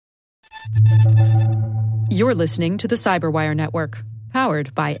You're listening to the Cyberwire Network,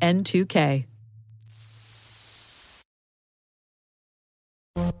 powered by N2K.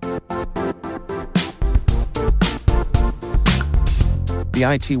 The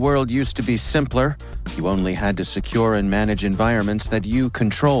IT world used to be simpler. You only had to secure and manage environments that you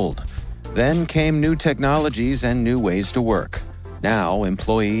controlled. Then came new technologies and new ways to work. Now,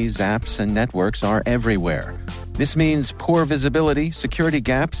 employees, apps, and networks are everywhere. This means poor visibility, security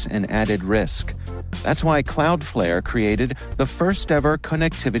gaps, and added risk. That's why Cloudflare created the first-ever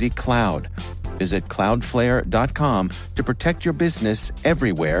connectivity cloud. Visit cloudflare.com to protect your business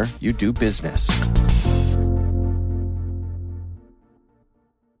everywhere you do business.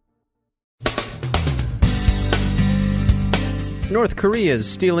 North Korea is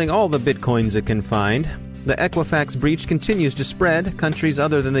stealing all the bitcoins it can find. The Equifax breach continues to spread. Countries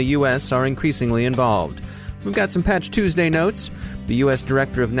other than the U.S. are increasingly involved. We've got some Patch Tuesday notes. The U.S.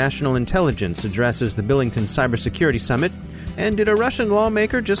 Director of National Intelligence addresses the Billington Cybersecurity Summit. And did a Russian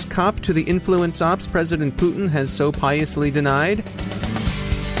lawmaker just cop to the influence ops President Putin has so piously denied?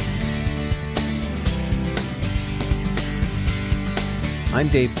 I'm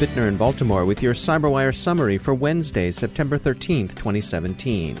Dave Bittner in Baltimore with your CyberWire summary for Wednesday, September 13th,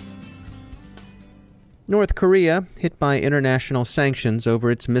 2017. North Korea, hit by international sanctions over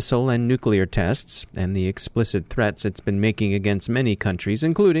its missile and nuclear tests and the explicit threats it's been making against many countries,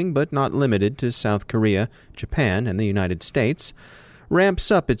 including but not limited to South Korea, Japan, and the United States,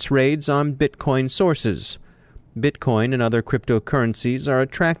 ramps up its raids on Bitcoin sources. Bitcoin and other cryptocurrencies are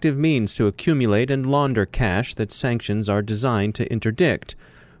attractive means to accumulate and launder cash that sanctions are designed to interdict.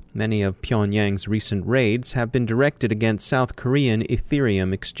 Many of Pyongyang's recent raids have been directed against South Korean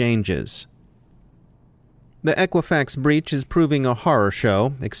Ethereum exchanges. The Equifax breach is proving a horror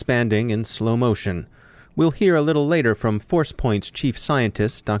show, expanding in slow motion. We'll hear a little later from ForcePoint's chief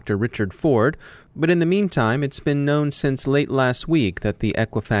scientist, Dr. Richard Ford, but in the meantime, it's been known since late last week that the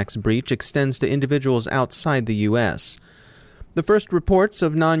Equifax breach extends to individuals outside the U.S. The first reports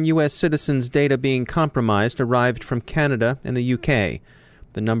of non-U.S. citizens' data being compromised arrived from Canada and the U.K.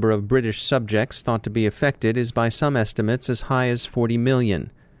 The number of British subjects thought to be affected is by some estimates as high as 40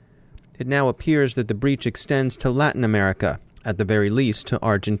 million. It now appears that the breach extends to Latin America, at the very least to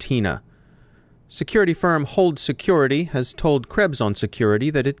Argentina. Security firm Hold Security has told Krebs on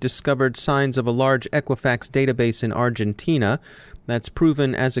Security that it discovered signs of a large Equifax database in Argentina that's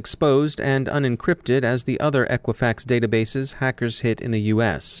proven as exposed and unencrypted as the other Equifax databases hackers hit in the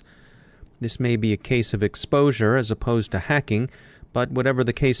U.S. This may be a case of exposure as opposed to hacking, but whatever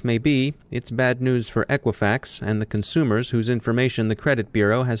the case may be, it's bad news for Equifax and the consumers whose information the credit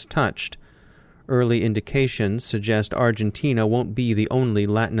bureau has touched. Early indications suggest Argentina won't be the only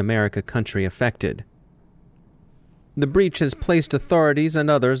Latin America country affected. The breach has placed authorities and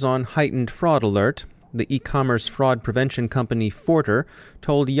others on heightened fraud alert. The e-commerce fraud prevention company Forter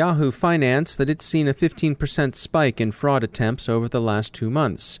told Yahoo Finance that it's seen a 15% spike in fraud attempts over the last 2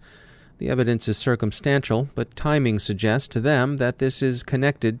 months. The evidence is circumstantial, but timing suggests to them that this is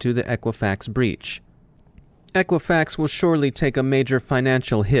connected to the Equifax breach. Equifax will surely take a major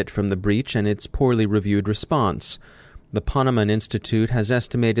financial hit from the breach and its poorly reviewed response. The Ponemon Institute has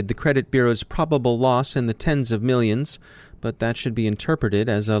estimated the credit bureau's probable loss in the tens of millions, but that should be interpreted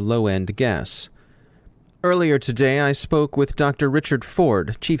as a low-end guess. Earlier today, I spoke with Dr. Richard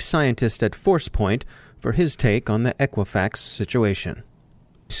Ford, chief scientist at ForcePoint, for his take on the Equifax situation.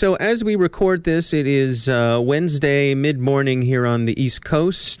 So as we record this, it is Wednesday mid-morning here on the East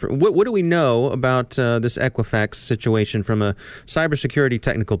Coast. What do we know about this Equifax situation from a cybersecurity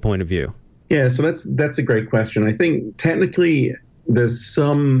technical point of view? Yeah, so that's a great question. I think technically there's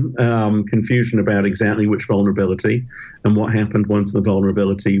some confusion about exactly which vulnerability and what happened once the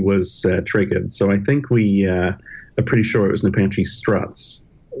vulnerability was triggered. So I think we are pretty sure it was an Apache Struts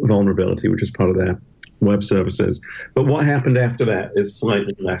vulnerability, which is part of their web services. But what happened after that is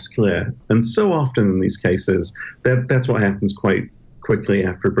slightly less clear. And so often in these cases, that's what happens quite quickly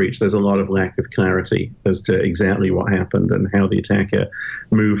after a breach. There's a lot of lack of clarity as to exactly what happened and how the attacker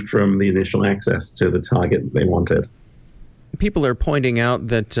moved from the initial access to the target they wanted. People are pointing out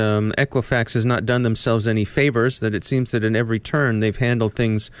that Equifax has not done themselves any favors, that it seems that in every turn they've handled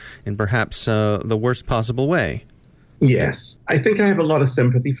things in perhaps the worst possible way. Yes. I think I have a lot of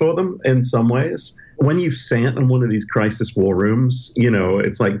sympathy for them in some ways. when you've sat in one of these crisis war rooms,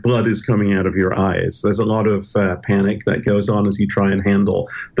 it's like blood is coming out of your eyes. There's a lot of panic that goes on as you try and handle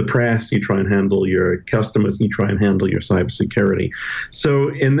the press, you try and handle your customers, you try and handle your cybersecurity. So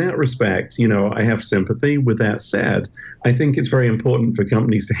in that respect, I have sympathy. With that said, I think it's very important for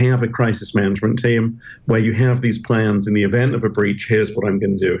companies to have a crisis management team where you have these plans. In the event of a breach, here's what I'm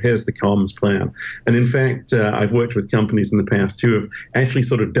going to do. Here's the comms plan. And in fact, I've worked with companies in the past who have actually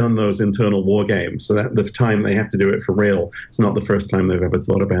sort of done those internal war games, so that the time they have to do it for real, it's not the first time they've ever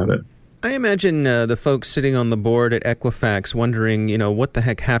thought about it. I imagine the folks sitting on the board at Equifax wondering, what the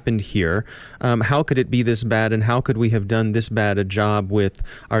heck happened here? How could it be this bad, and how could we have done this bad a job with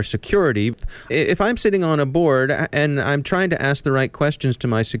our security? If I'm sitting on a board and I'm trying to ask the right questions to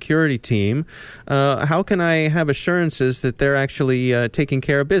my security team, how can I have assurances that they're actually taking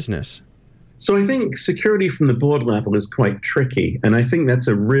care of business? So I think security from the board level is quite tricky, and I think that's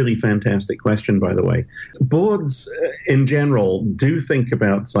a really fantastic question, by the way. Boards in general do think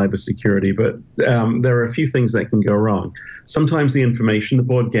about cybersecurity, but there are a few things that can go wrong. Sometimes the information the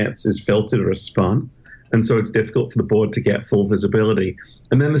board gets is filtered or spun, and so it's difficult for the board to get full visibility.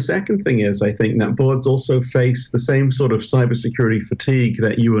 And then the second thing is, I think that boards also face the same sort of cybersecurity fatigue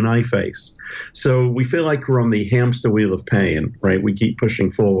that you and I face. So we feel like we're on the hamster wheel of pain, right? We keep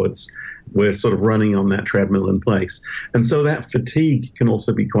pushing forwards. We're sort of running on that treadmill in place. And so that fatigue can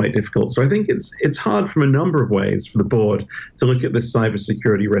also be quite difficult. So I think it's hard from a number of ways for the board to look at this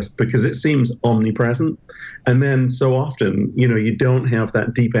cybersecurity risk because it seems omnipresent. And then so often, you don't have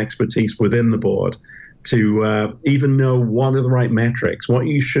that deep expertise within the board to even know what are the right metrics. What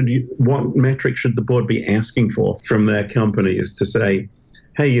metrics should the board be asking for from their companies to say,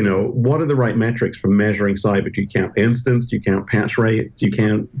 hey, what are the right metrics for measuring cyber? Do you count instance? Do you count patch rate? Do you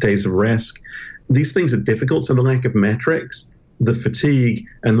count days of risk? These things are difficult. So the lack of metrics, the fatigue,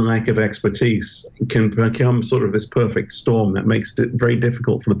 and the lack of expertise can become sort of this perfect storm that makes it very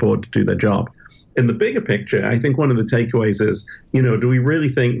difficult for the board to do their job. In the bigger picture, I think one of the takeaways is, do we really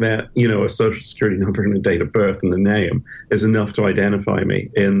think that, a social security number and a date of birth and the name is enough to identify me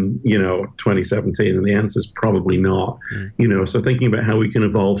in, 2017? And the answer is probably not. So thinking about how we can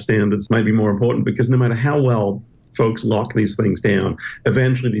evolve standards might be more important because no matter how well folks lock these things down,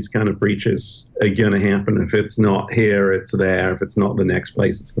 eventually these kind of breaches are going to happen. If it's not here, it's there. If it's not the next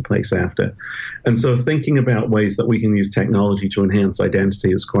place, it's the place after. And so thinking about ways that we can use technology to enhance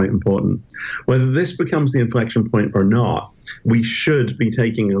identity is quite important. Whether this becomes the inflection point or not, we should be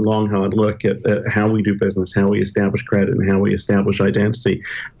taking a long, hard look at how we do business, how we establish credit, and how we establish identity,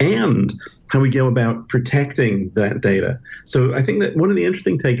 and how we go about protecting that data. So I think that one of the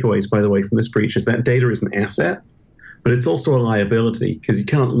interesting takeaways, by the way, from this breach is that data is an asset, but it's also a liability because you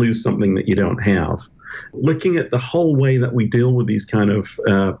can't lose something that you don't have. Looking at the whole way that we deal with these kind of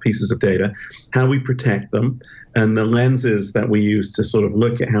pieces of data, how we protect them, and the lenses that we use to sort of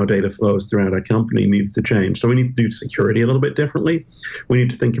look at how data flows throughout our company needs to change. So we need to do security a little bit differently. We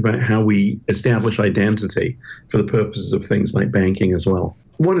need to think about how we establish identity for the purposes of things like banking as well.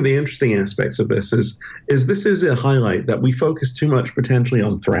 One of the interesting aspects of this is this is a highlight that we focus too much potentially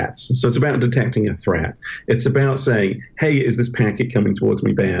on threats. So it's about detecting a threat. It's about saying, hey, is this packet coming towards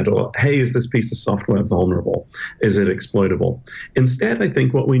me bad? Or, hey, is this piece of software vulnerable? Is it exploitable? Instead, I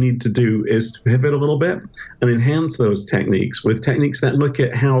think what we need to do is to pivot a little bit and enhance those techniques with techniques that look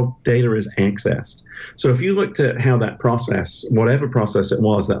at how data is accessed. So if you looked at how that process, whatever process it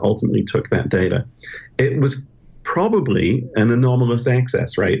was that ultimately took that data, it was probably an anomalous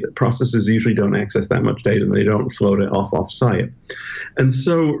access, right? Processes usually don't access that much data and they don't float it off-site. And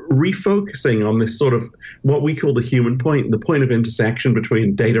so refocusing on this sort of what we call the human point, the point of intersection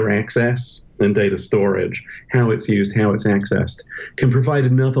between data access and data storage, how it's used, how it's accessed, can provide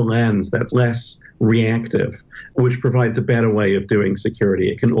another lens that's less reactive, which provides a better way of doing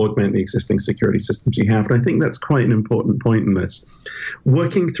security. It can augment the existing security systems you have. And I think that's quite an important point in this.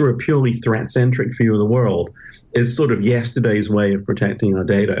 Working through a purely threat-centric view of the world is sort of yesterday's way of protecting our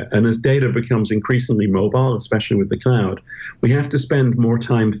data. And as data becomes increasingly mobile, especially with the cloud, we have to spend more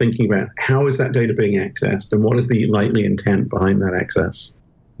time thinking about how is that data being accessed and what is the likely intent behind that access.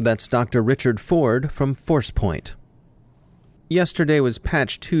 That's Dr. Richard Ford from ForcePoint. Yesterday was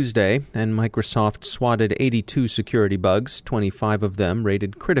Patch Tuesday, and Microsoft swatted 82 security bugs, 25 of them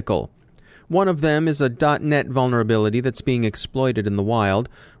rated critical. One of them is a .NET vulnerability that's being exploited in the wild,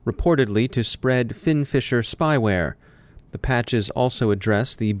 reportedly to spread Finfisher spyware. The patches also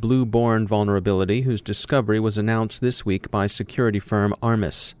address the Blue-born vulnerability, whose discovery was announced this week by security firm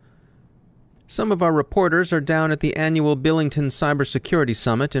Armis. Some of our reporters are down at the annual Billington Cybersecurity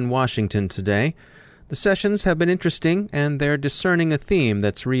Summit in Washington today. The sessions have been interesting, and they're discerning a theme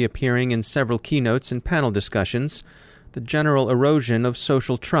that's reappearing in several keynotes and panel discussions: the general erosion of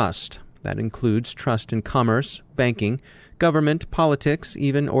social trust. That includes trust in commerce, banking, government, politics,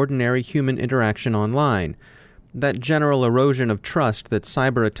 even ordinary human interaction online. That general erosion of trust that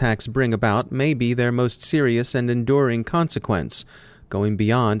cyber attacks bring about may be their most serious and enduring consequence, going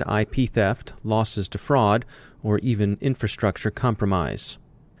beyond IP theft, losses to fraud, or even infrastructure compromise.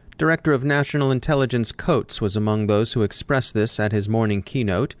 Director of National Intelligence Coates was among those who expressed this at his morning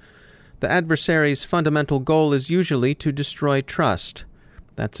keynote. The adversary's fundamental goal is usually to destroy trust.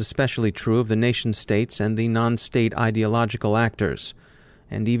 That's especially true of the nation-states and the non-state ideological actors.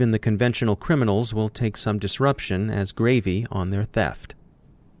 And even the conventional criminals will take some disruption as gravy on their theft.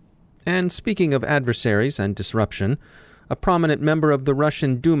 And speaking of adversaries and disruption, a prominent member of the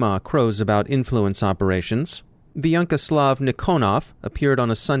Russian Duma crows about influence operations. Vyacheslav Nikonov appeared on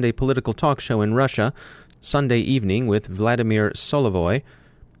a Sunday political talk show in Russia Sunday evening with Vladimir Solovoy.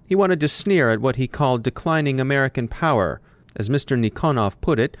 He wanted to sneer at what he called declining American power. As Mr. Nikonov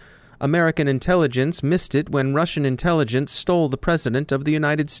put it, American intelligence missed it when Russian intelligence stole the President of the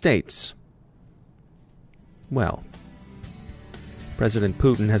United States. Well, President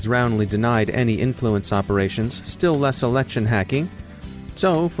Putin has roundly denied any influence operations, still less election hacking.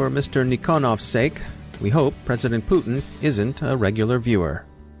 So, for Mr. Nikonov's sake, we hope President Putin isn't a regular viewer.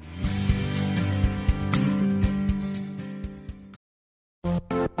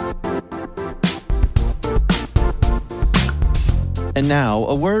 And now,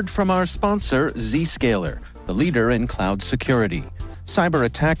 a word from our sponsor, Zscaler, the leader in cloud security. Cyber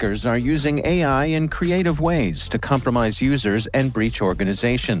attackers are using AI in creative ways to compromise users and breach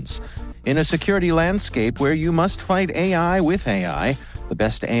organizations. In a security landscape where you must fight AI with AI, the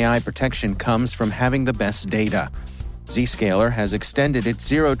best AI protection comes from having the best data. Zscaler has extended its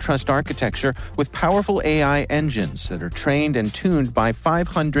zero-trust architecture with powerful AI engines that are trained and tuned by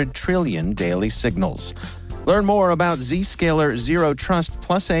 500 trillion daily signals. Learn more about Zscaler Zero Trust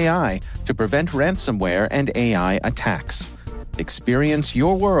Plus AI to prevent ransomware and AI attacks. Experience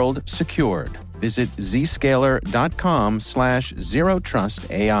your world secured. Visit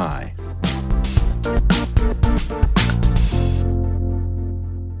zscaler.com/zerotrustai.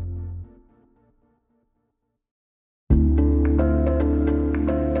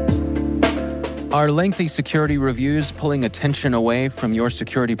 Are lengthy security reviews pulling attention away from your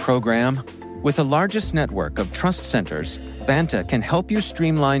security program? With the largest network of trust centers, Vanta can help you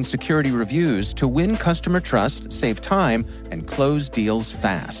streamline security reviews to win customer trust, save time, and close deals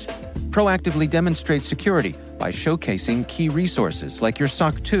fast. Proactively demonstrate security by showcasing key resources like your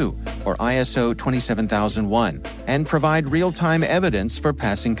SOC 2 or ISO 27001 and provide real-time evidence for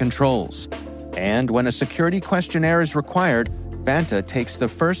passing controls. And when a security questionnaire is required, Vanta takes the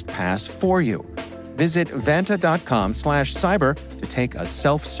first pass for you. Visit vanta.com/cyber to take a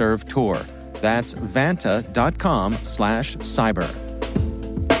self-serve tour. That's vanta.com/cyber.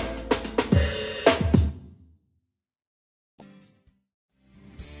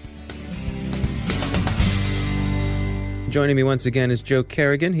 Joining me once again is Joe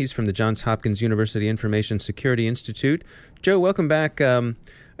Kerrigan. He's from the Johns Hopkins University Information Security Institute. Joe, welcome back.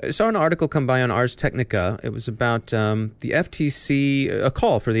 I saw an article come by on Ars Technica. It was about the FTC, a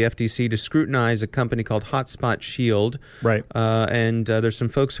call for the FTC to scrutinize a company called Hotspot Shield. Right. And there's some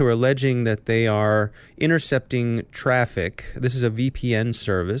folks who are alleging that they are intercepting traffic. This is a VPN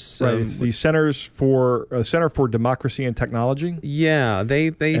service. Right. It's the Center for Democracy and Technology. Yeah. They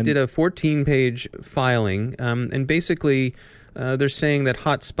did a 14-page filing. And basically, they're saying that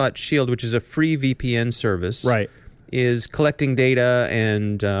Hotspot Shield, which is a free VPN service, right, is collecting data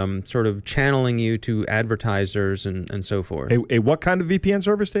and sort of channeling you to advertisers and so forth. A what kind of VPN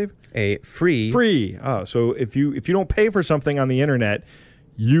service, Dave? A free. Free. Oh, so if you don't pay for something on the internet,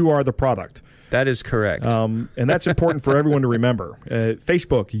 you are the product. That is correct. And that's important for everyone to remember.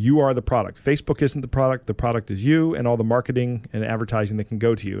 Facebook, you are the product. Facebook isn't the product. The product is you and all the marketing and advertising that can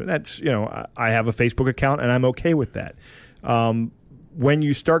go to you. And that's, I have a Facebook account and I'm okay with that. When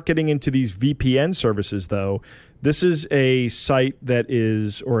you start getting into these VPN services, though, this is a site that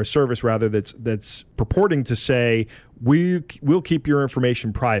is, or a service rather, that's purporting to say we'll keep your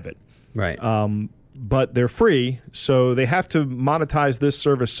information private. Right. But they're free, so they have to monetize this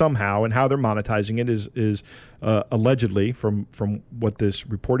service somehow. And how they're monetizing it is allegedly, from what this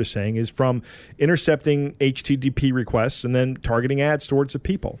report is saying, is from intercepting HTTP requests and then targeting ads towards the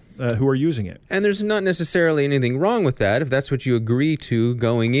people who are using it. And there's not necessarily anything wrong with that if that's what you agree to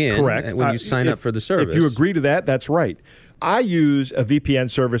going in. Correct. When you sign up for the service. If you agree to that, that's right. I use a VPN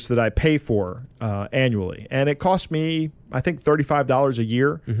service that I pay for annually, and it costs me, I think, $35 a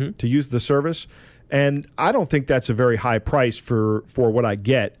year to use the service. And I don't think that's a very high price for what I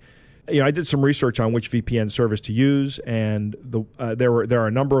get. I did some research on which VPN service to use, and there are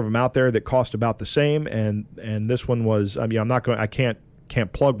a number of them out there that cost about the same. And this one was, I can't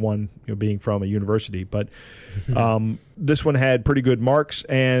plug one, being from a university, but this one had pretty good marks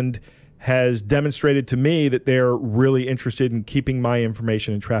and has demonstrated to me that they're really interested in keeping my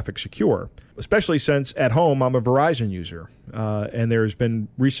information and traffic secure, especially since at home I'm a Verizon user. And there's been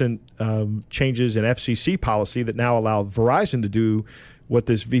recent changes in FCC policy that now allow Verizon to do what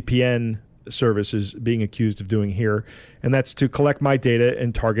this VPN service is being accused of doing here, and that's to collect my data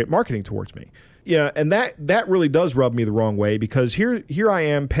and target marketing towards me. And that really does rub me the wrong way, because here I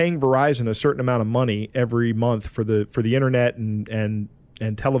am paying Verizon a certain amount of money every month for the internet and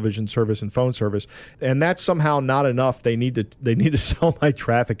television service and phone service, and that's somehow not enough. They need to sell my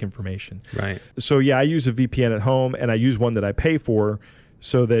traffic information. Right. So yeah, I use a VPN at home, and I use one that I pay for,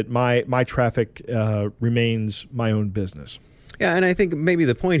 so that my traffic remains my own business. Yeah, and I think maybe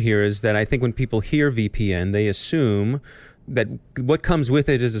the point here is that I think when people hear VPN, they assume that what comes with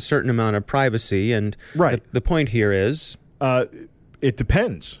it is a certain amount of privacy, and right. The point here is it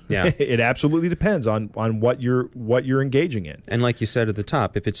depends. Yeah. It absolutely depends on what you're engaging in. And like you said at the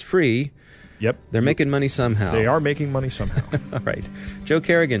top, if it's free, yep, they're making money somehow. They are making money somehow. All right. Joe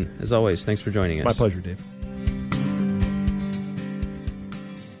Kerrigan, as always, thanks for joining us. My pleasure, Dave.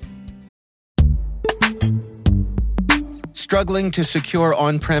 Struggling to secure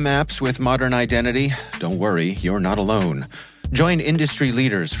on-prem apps with modern identity? Don't worry, you're not alone. Join industry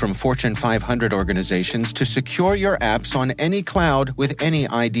leaders from Fortune 500 organizations to secure your apps on any cloud with any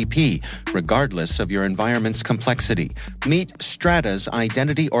IDP, regardless of your environment's complexity. Meet Strata's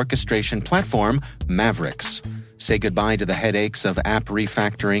identity orchestration platform, Mavericks. Say goodbye to the headaches of app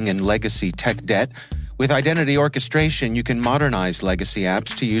refactoring and legacy tech debt. With identity orchestration, you can modernize legacy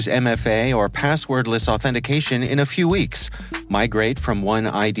apps to use MFA or passwordless authentication in a few weeks, migrate from one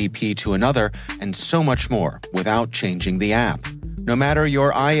IDP to another, and so much more without changing the app. No matter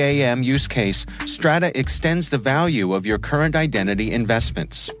your IAM use case, Strata extends the value of your current identity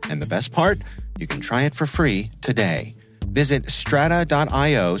investments. And the best part? You can try it for free today. Visit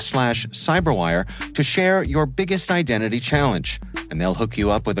strata.io/cyberwire to share your biggest identity challenge, and they'll hook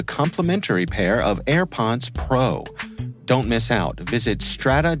you up with a complimentary pair of AirPods Pro. Don't miss out. Visit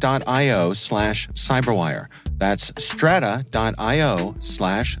strata.io/cyberwire. That's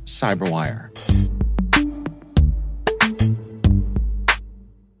strata.io/cyberwire.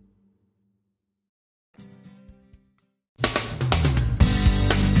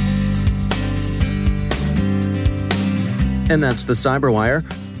 And that's the Cyberwire.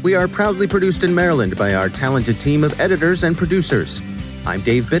 We are proudly produced in Maryland by our talented team of editors and producers. I'm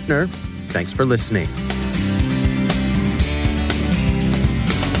Dave Bittner. Thanks for listening.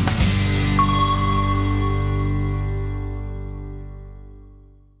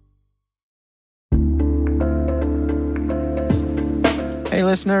 Hey,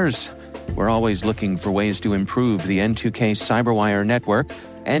 listeners. We're always looking for ways to improve the N2K Cyberwire network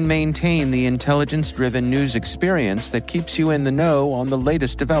and maintain the intelligence-driven news experience that keeps you in the know on the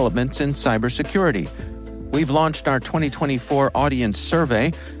latest developments in cybersecurity. We've launched our 2024 audience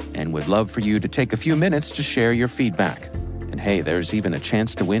survey and would love for you to take a few minutes to share your feedback. And hey, there's even a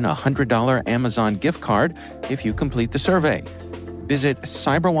chance to win a $100 Amazon gift card if you complete the survey. Visit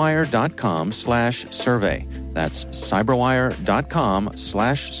cyberwire.com/survey. That's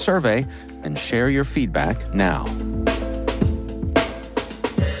cyberwire.com/survey and share your feedback now.